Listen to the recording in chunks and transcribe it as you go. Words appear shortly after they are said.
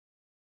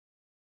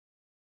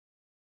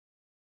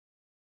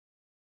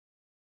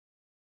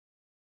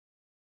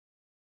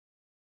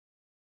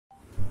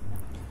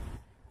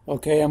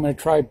Okay, I'm going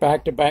to try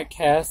back-to-back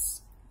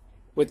casts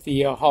with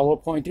the hollow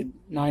pointed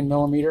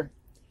 9mm.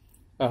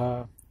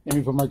 Let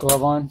me put my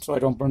glove on so I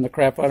don't burn the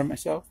crap out of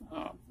myself.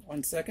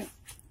 1 second.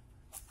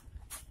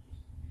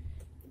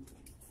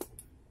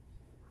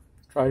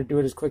 Try to do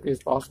it as quickly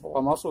as possible.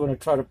 I'm also going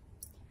to try to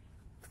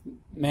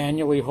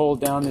manually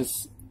hold down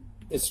this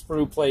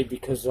sprue plate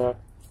because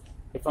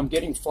if I'm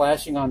getting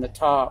flashing on the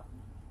top,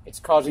 it's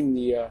causing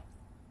the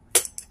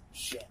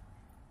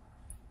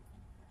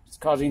It's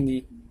causing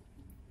the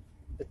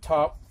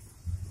top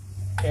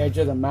edge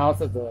of the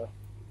mouth of the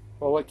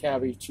bullet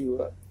cavity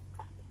to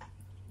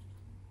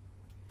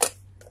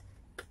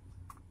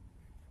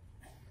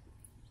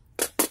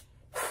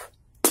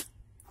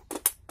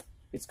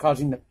it's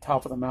causing the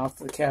top of the mouth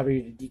of the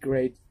cavity to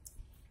degrade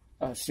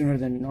sooner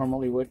than it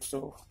normally would.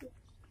 So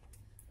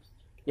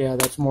yeah,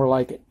 that's more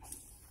like it.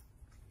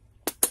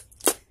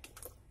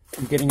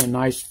 I'm getting a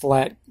nice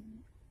flat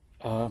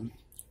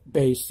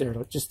base there,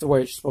 just the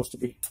way it's supposed to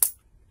be.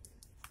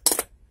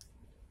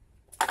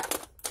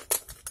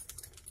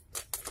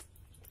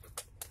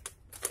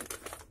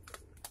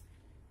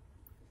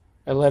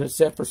 I let it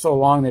set for so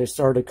long that it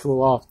started to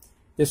cool off.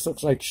 This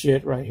looks like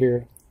shit right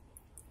here.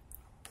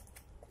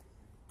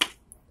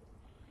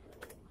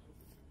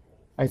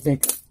 I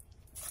think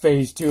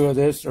phase 2 of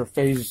this, or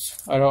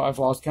I've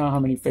lost count how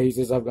many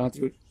phases I've gone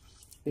through.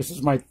 This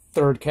is my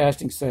 3rd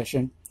casting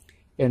session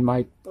and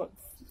my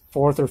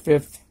 4th or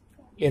 5th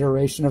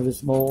iteration of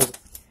this mold.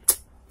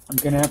 I'm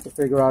going to have to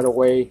figure out a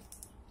way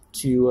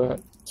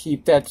to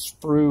keep that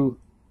sprue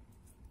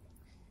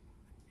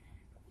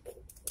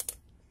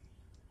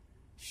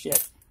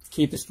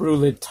keep the sprue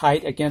lid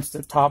tight against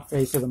the top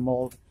face of the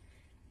mold.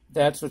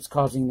 That's what's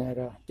causing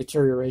that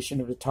deterioration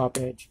of the top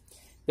edge.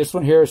 This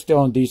one here is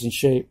still in decent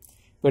shape,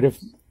 but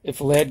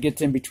if lead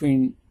gets in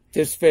between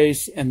this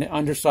face and the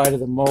underside of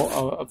the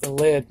of the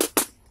lid,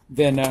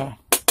 then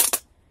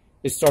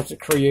it starts to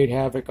create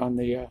havoc on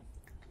the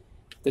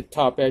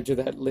top edge of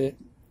that lid,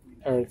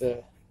 or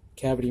the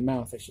cavity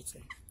mouth, I should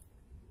say.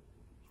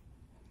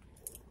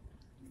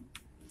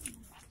 1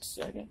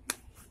 second.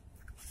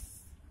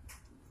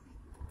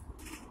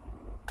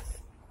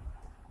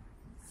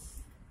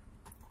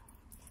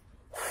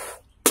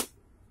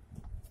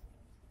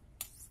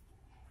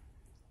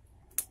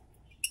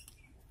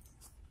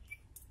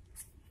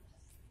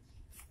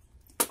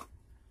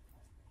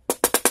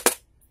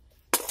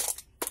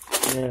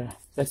 Yeah,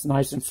 that's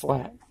nice and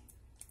flat,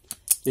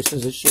 just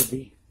as it should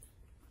be.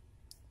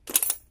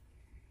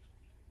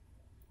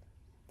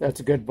 That's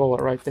a good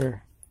bullet right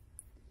there.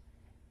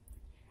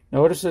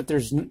 Notice that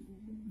there's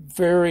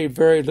very,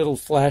 very little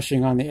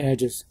flashing on the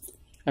edges.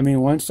 I mean,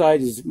 one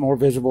side is more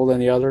visible than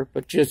the other,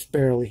 but just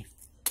barely.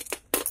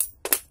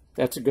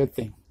 That's a good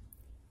thing.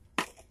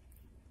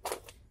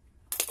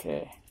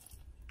 Okay.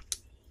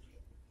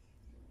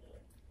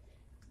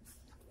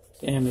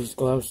 Damn, these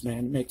gloves, man,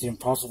 it makes it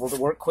impossible to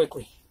work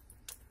quickly.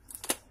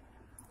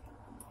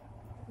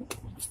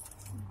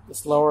 The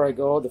slower I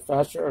go, the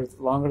faster or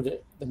the longer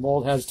the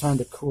mold has time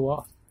to cool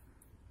off.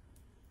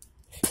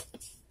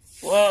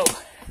 Whoa!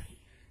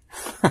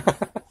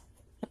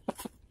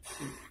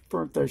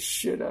 Burnt the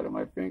shit out of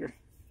my finger.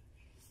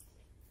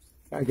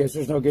 I guess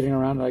there's no getting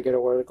around it. I gotta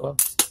wear the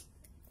gloves.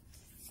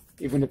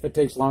 Even if it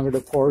takes longer to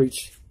pour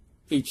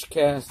each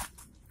cast.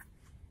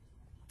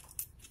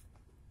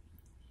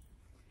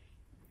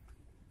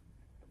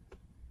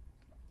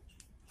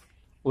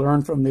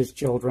 Learn from this,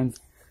 children.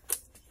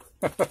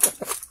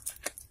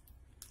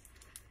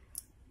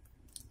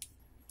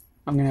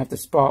 I'm going to have to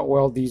spot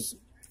weld these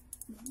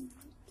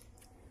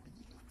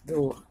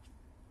little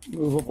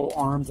movable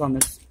arms on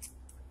this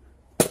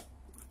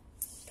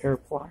pair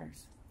of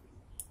pliers.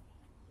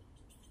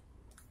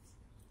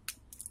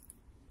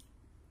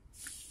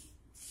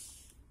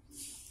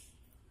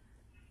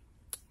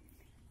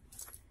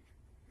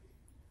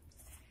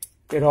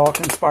 It all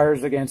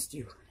conspires against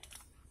you.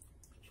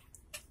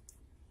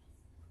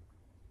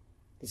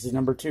 This is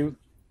number 2.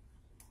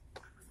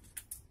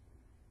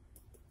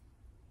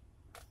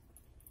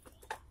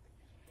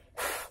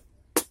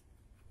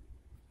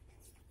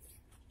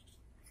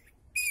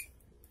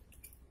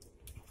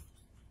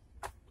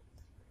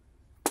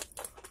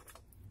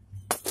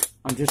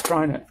 I'm just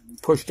trying to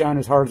push down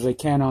as hard as I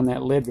can on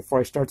that lid before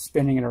I start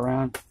spinning it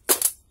around,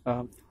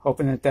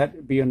 hoping that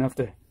would be enough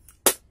to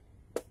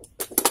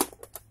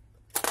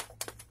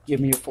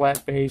give me a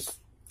flat base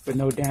with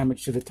no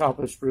damage to the top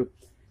of the sprue.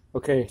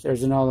 Okay,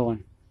 there's another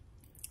one.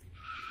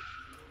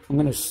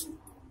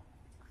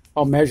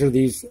 I'll measure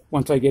these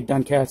once I get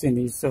done casting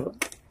these,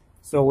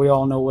 so we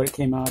all know what it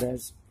came out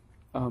as.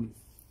 Man,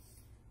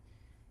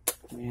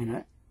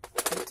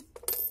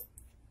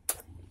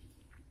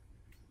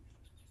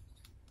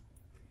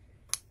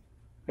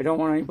 I don't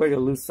want anybody to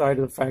lose sight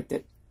of the fact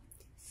that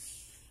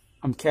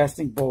I'm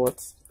casting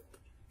bullets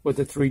with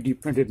a 3D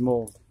printed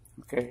mold,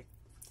 okay?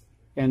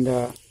 And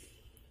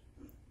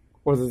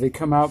whether they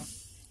come out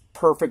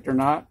perfect or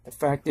not, the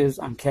fact is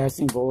I'm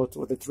casting bullets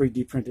with a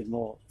 3D printed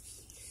mold.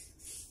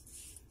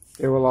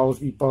 There will always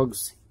be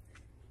bugs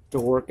to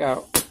work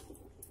out.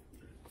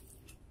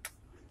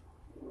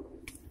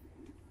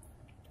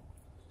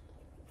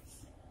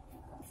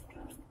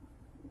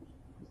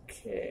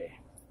 Okay.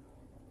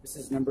 This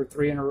is number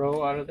 3 in a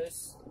row out of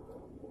this.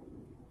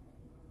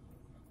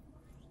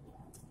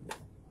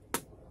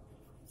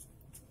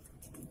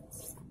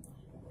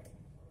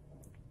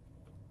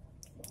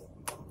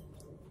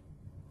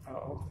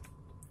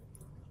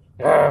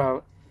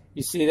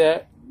 You see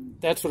that?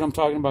 That's what I'm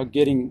talking about,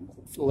 getting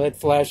lead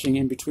flashing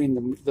in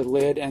between the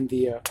lid and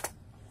the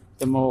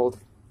mold.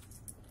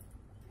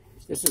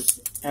 This is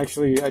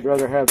actually, I'd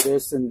rather have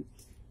this than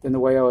the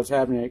way I was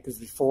having it, because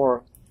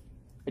before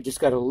I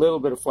just got a little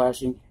bit of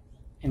flashing,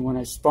 and when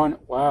I spun,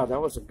 wow, that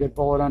was a good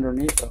bullet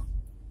underneath though.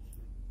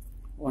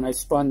 When I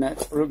spun that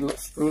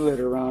screw lid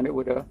around, it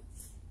would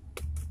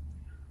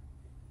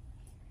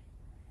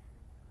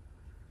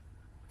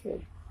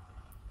okay.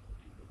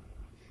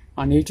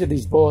 On each of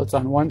these bullets,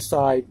 on one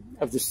side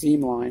of the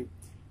seam line,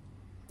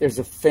 there's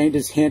the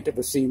faintest hint of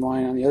a seam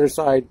line. On the other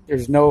side,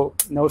 there's no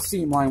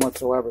seam line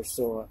whatsoever.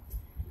 So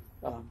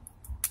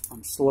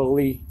I'm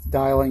slowly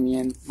dialing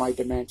in my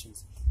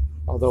dimensions.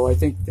 Although I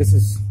think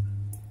this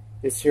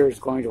here is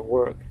going to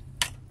work.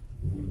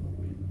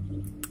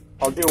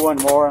 I'll do one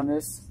more on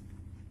this,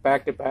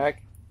 back to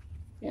back.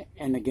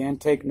 And again,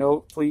 take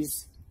note,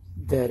 please,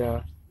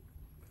 that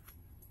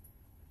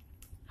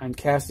I'm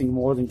casting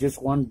more than just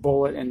one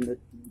bullet, and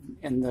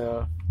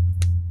the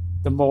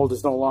mold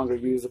is no longer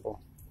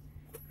usable.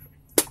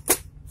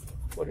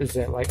 What is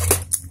that, like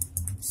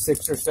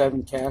 6 or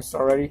 7 casts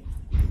already?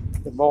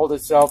 The mold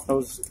itself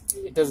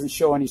it doesn't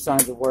show any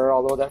signs of wear,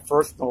 although that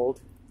first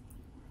mold,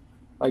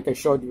 like I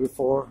showed you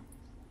before,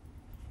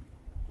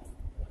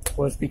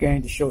 was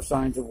beginning to show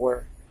signs of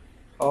wear.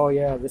 Oh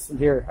yeah, this one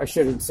here, I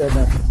should have said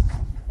nothing.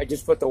 I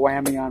just put the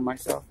whammy on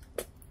myself.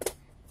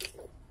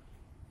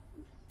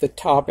 The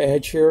top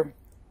edge here,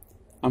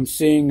 I'm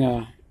seeing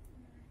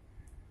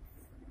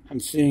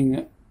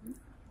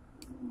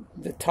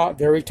the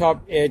very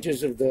top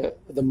edges of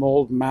the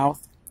mold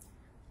mouth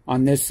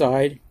on this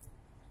side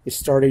is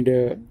starting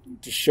to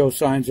show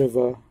signs of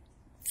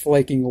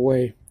flaking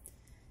away.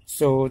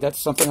 So that's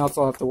something else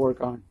I'll have to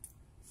work on.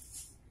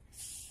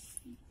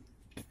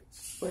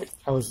 But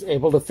I was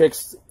able to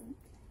fix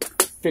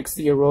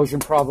the erosion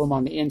problem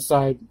on the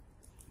inside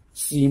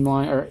seam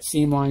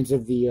lines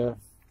of the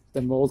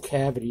mold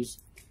cavities.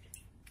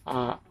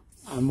 I'm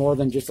more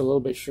than just a little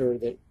bit sure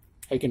that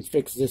I can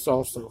fix this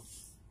also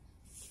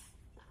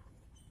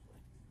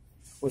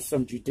with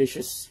some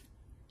judicious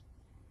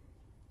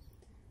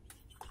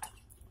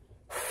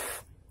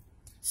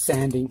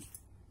sanding.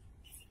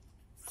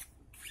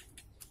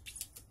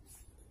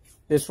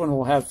 This one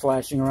will have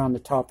flashing around the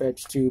top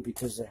edge too,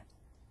 because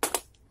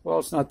well,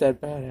 it's not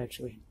that bad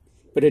actually,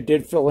 but it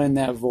did fill in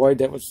that void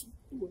that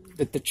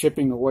the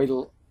chipping away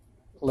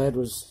lead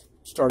was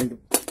starting to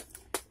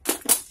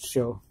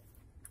show.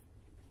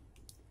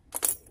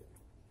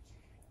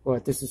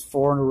 What, this is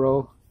 4 in a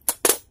row.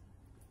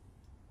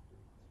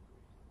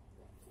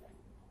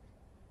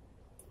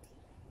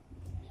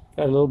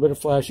 Got a little bit of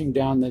flashing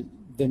down the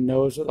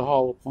nose of the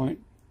hollow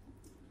point.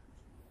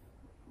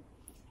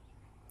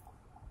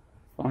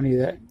 Funny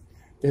that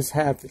this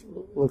half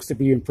looks to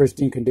be in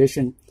pristine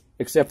condition,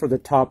 except for the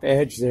top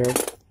edge there.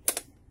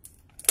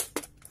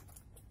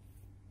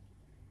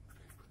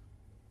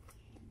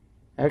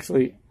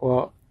 Actually,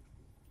 well,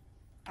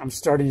 I'm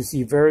starting to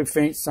see very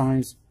faint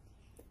signs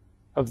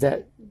of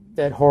that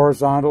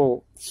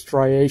horizontal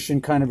striation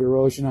kind of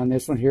erosion on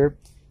this one here.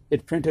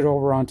 It printed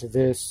over onto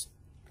this,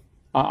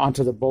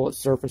 onto the bullet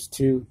surface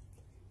too.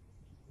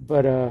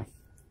 But I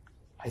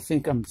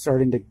think I'm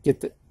starting to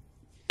get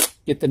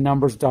the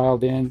numbers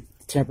dialed in,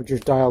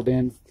 temperatures dialed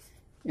in,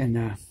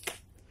 and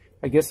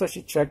I guess I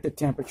should check the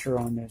temperature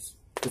on this,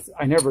 'cause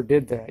I never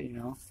did that, you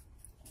know.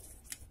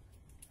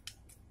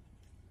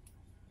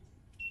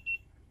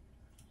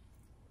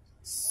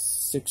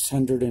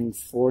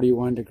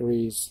 .641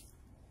 degrees.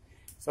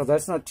 So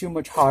that's not too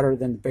much hotter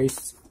than the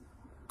base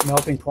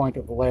melting point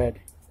of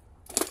lead.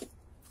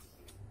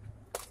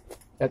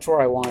 That's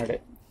where I wanted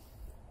it.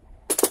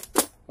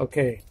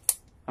 Okay,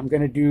 I'm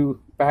going to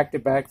do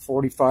back-to-back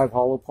 45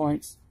 hollow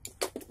points.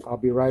 I'll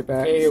be right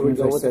back. Okay, here we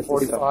go with the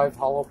 45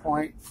 hollow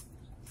point.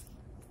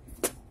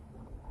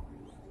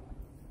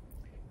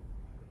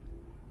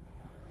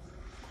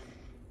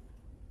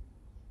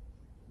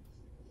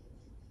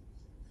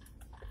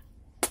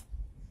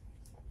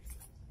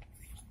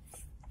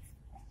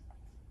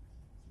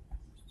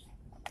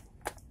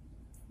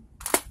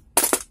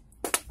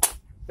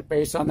 The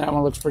base on that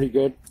one looks pretty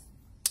good.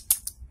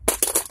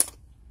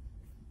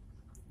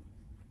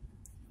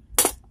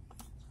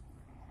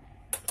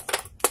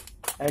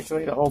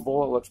 Actually, the whole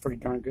bullet looks pretty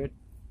darn good.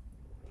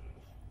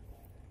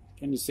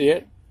 Can you see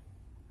it?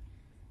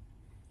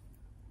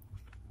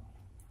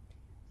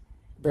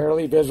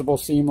 Barely visible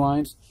seam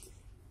lines.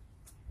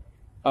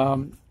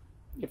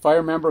 If I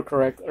remember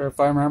correct, or if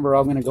I remember,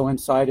 I'm going to go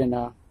inside and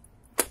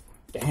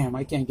damn,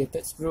 I can't get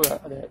that screw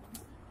out of that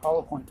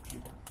hollow point.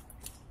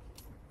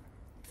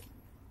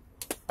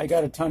 I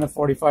got a ton of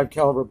 45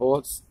 caliber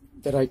bullets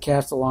that I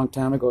cast a long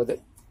time ago that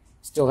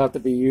still have to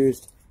be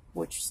used.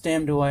 Which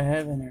stem do I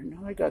have in there?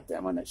 No, I got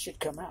that one. That should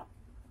come out.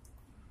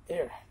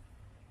 There.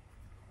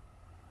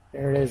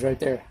 There it is right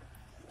there.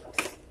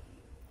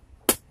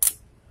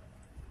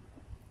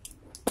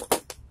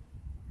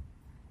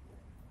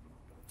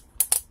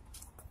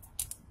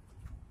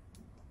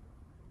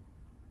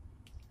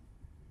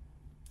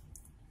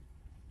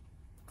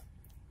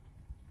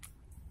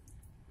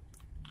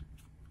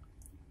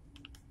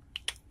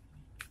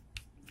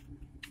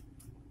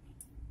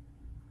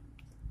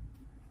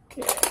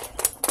 Okay.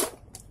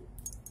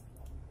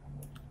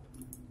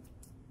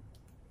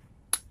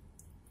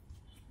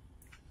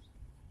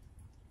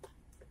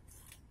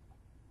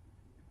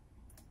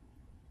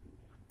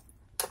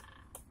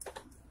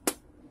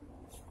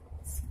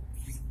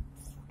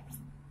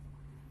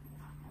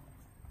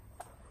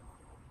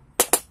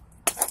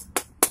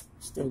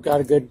 Still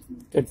got a good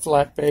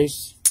flat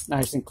base,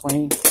 nice and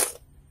clean.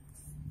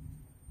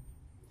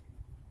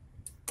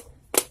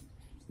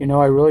 You know,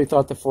 I really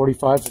thought the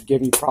 45s would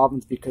give me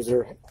problems because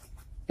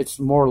it's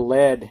more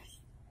lead,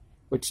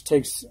 which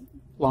takes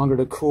longer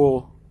to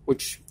cool,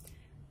 which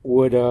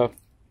would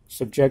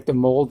subject the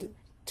mold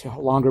to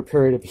a longer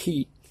period of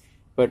heat.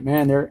 But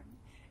man,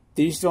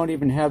 these don't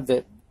even have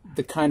the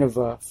kind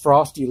of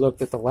frosty look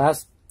that the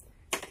last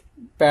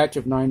batch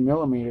of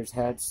 9mm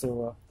had.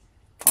 So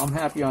I'm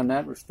happy on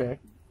that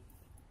respect.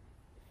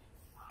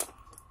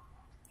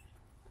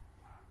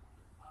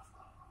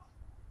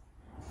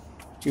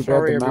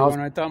 Sorry everyone,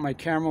 I thought my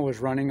camera was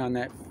running on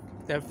that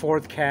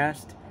fourth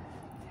cast,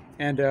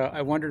 and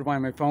I wondered why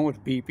my phone was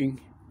beeping.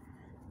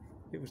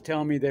 It was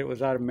telling me that it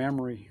was out of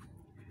memory.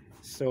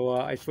 So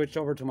I switched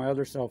over to my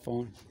other cell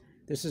phone.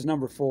 This is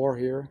number 4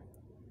 here.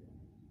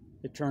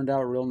 It turned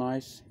out real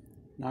nice.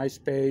 Nice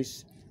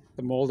base.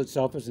 The mold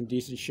itself is in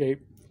decent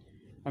shape.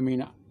 I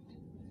mean,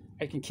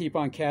 I can keep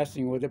on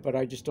casting with it, but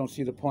I just don't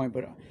see the point.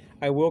 But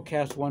I will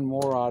cast one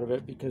more out of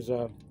it because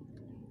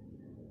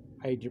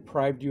I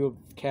deprived you of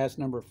cast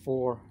number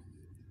 4.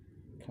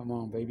 Come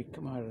on, baby,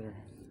 come out of there.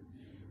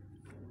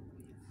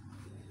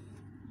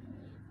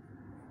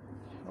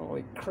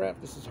 Holy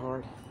crap, this is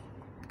hard.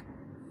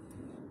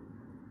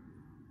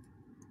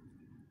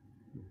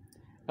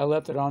 I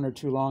left it on there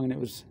too long and it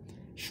was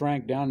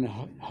shrank down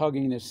and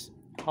hugging this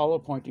hollow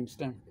pointing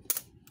stem.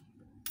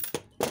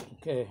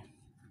 Okay,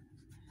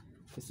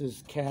 this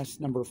is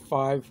cast number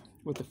 5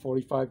 with the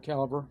 45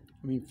 caliber.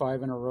 I mean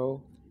 5 in a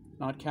row,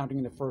 not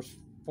counting the first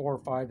 4 or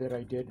 5 that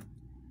I did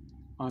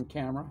on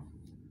camera.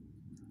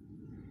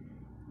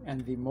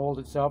 And the mold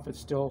itself is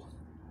still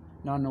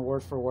none the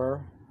worse for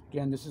wear.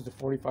 Again, this is the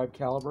 45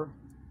 caliber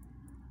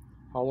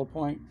hollow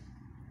point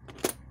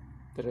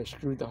that I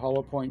screwed the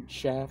hollow point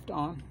shaft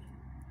on.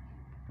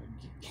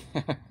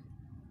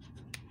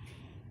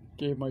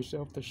 Gave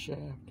myself the shaft.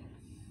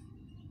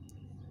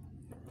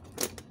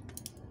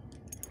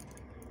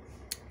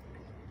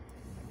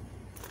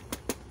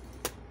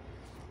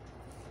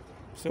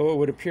 So it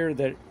would appear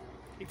that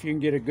if you can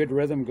get a good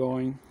rhythm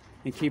going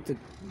and keep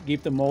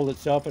the mold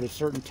itself at a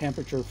certain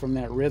temperature from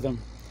that rhythm,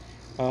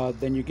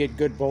 then you get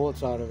good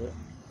bullets out of it.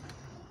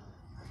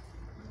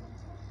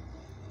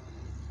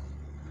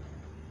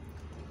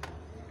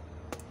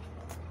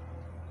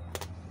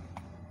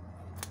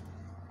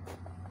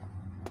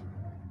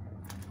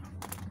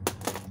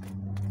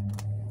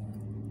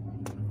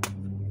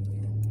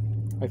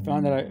 I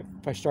found that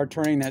if I start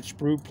turning that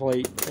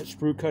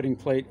sprue cutting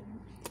plate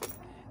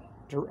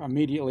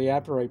immediately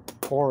after I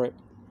pour it,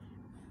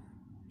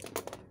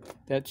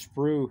 that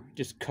sprue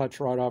just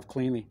cuts right off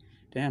cleanly.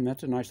 Damn,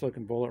 that's a nice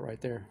looking bullet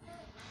right there.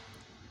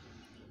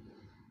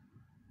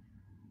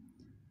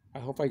 I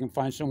hope I can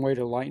find some way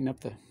to lighten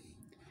up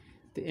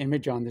the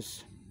image on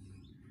this.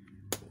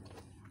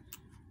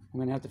 I'm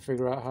gonna have to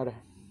figure out how to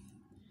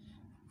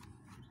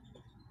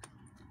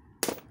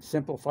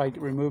simplify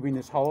removing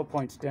this hollow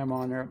point stem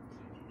on there.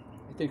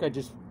 I think I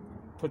just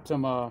put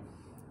some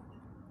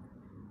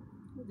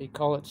they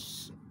call it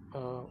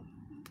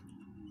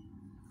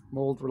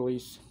mold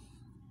release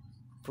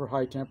for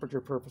high temperature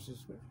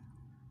purposes. But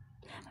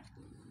damn it.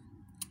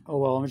 Oh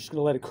well, I'm just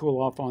gonna let it cool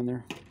off on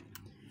there.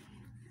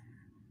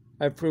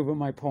 I've proven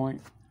my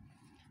point.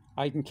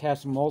 I can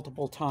cast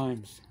multiple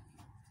times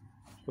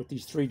with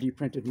these 3D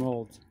printed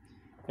molds.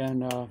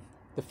 And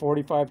the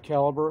 45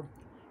 caliber,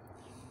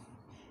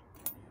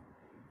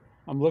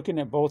 I'm looking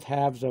at both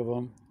halves of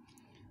them,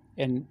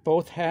 and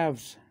both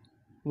halves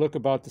look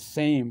about the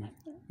same,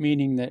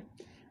 meaning that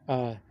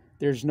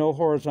there's no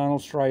horizontal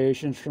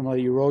striations from the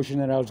erosion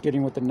that I was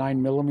getting with the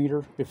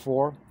 9mm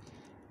before,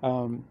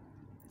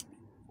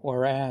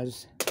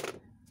 whereas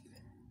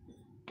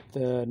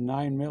the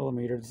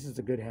 9mm, this is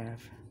a good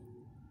half.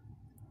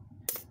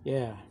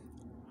 Yeah.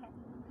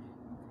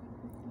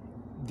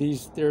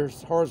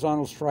 There's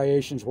horizontal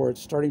striations where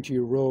it's starting to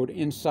erode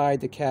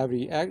inside the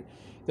cavity.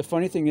 The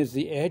funny thing is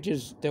the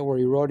edges that were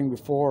eroding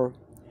before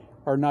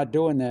are not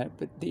doing that,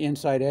 but the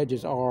inside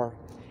edges are,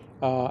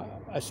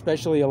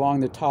 especially along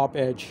the top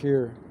edge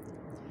here.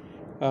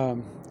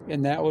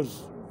 And that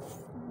was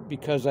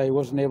because I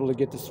wasn't able to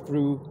get the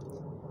sprue.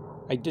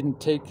 I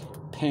didn't take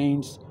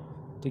pains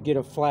to get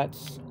a flat,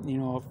 you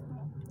know,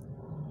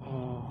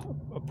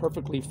 a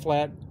perfectly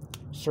flat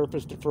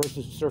surface to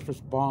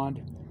surface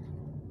bond.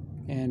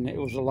 and it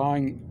was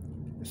allowing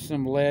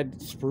some lead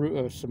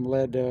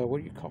what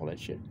do you call that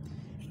shit?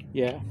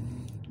 Yeah,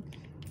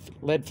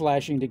 lead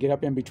flashing to get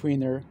up in between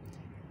there.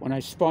 When I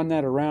spun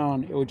that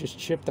around, it would just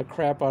chip the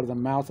crap out of the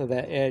mouth of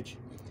that edge,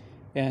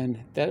 and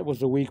that was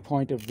the weak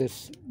point of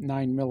this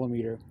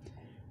 9mm.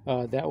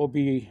 That will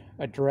be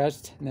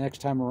addressed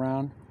next time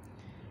around.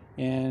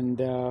 And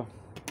the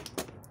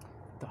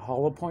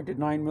hollow pointed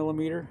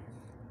 9mm,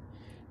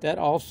 that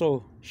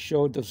also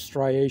showed the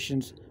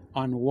striations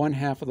on one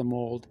half of the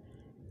mold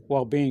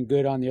while being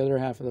good on the other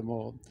half of the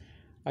mold.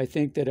 I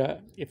think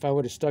that if I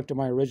would have stuck to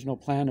my original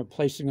plan of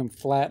placing them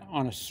flat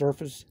on a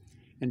surface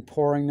and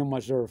pouring them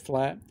as they were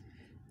flat,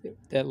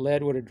 that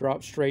lead would have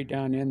dropped straight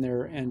down in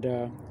there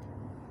and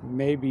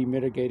maybe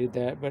mitigated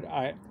that. But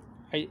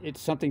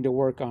it's something to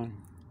work on.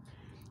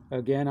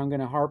 Again, I'm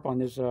going to harp on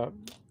this.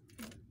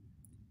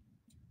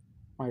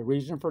 My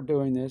reason for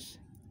doing this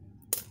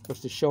was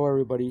to show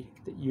everybody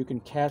that you can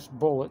cast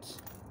bullets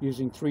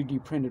using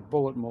 3D printed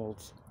bullet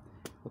molds.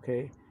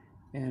 Okay,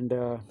 and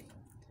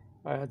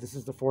this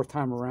is the 4th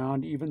time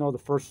around. Even though the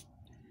first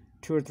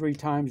 2 or 3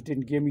 times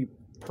didn't give me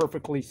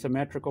perfectly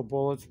symmetrical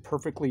bullets,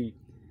 perfectly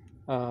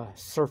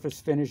surface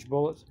finished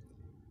bullets,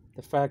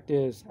 the fact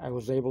is I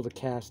was able to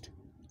cast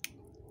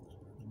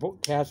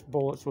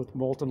bullets with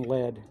molten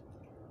lead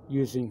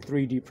using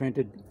 3D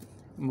printed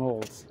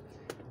molds.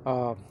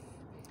 I'm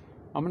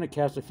going to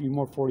cast a few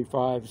more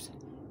 45s,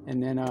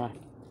 and then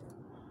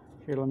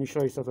here, let me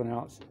show you something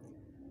else.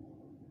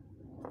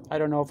 I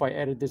don't know if I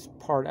edited this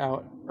part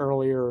out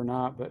earlier or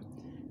not, but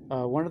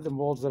one of the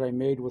molds that I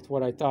made with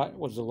what I thought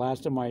was the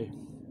last of my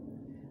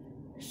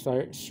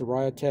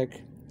Tech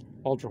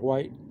ultra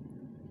white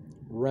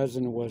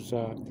resin was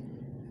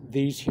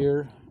these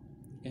here.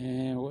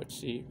 And let's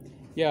see,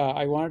 yeah,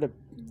 I wanted to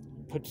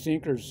put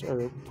sinkers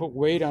or put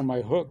weight on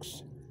my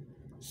hooks,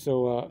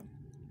 so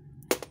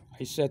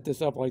I set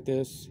this up like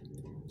this,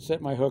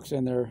 set my hooks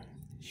in there,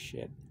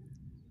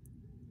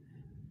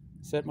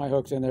 set my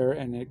hooks in there,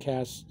 and it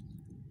casts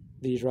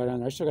these right on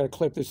there. I still got to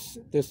clip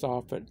this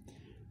off, but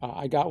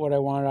I got what I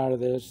wanted out of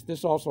this.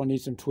 This also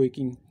needs some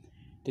tweaking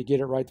to get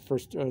it right the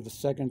first or the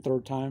second,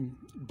 third time,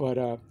 but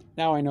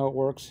now I know it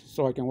works,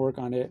 so I can work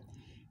on it,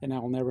 and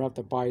I'll never have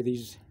to buy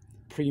these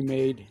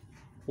pre-made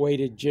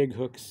weighted jig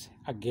hooks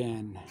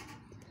again.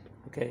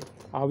 Okay,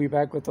 I'll be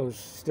back with those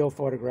still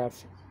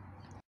photographs.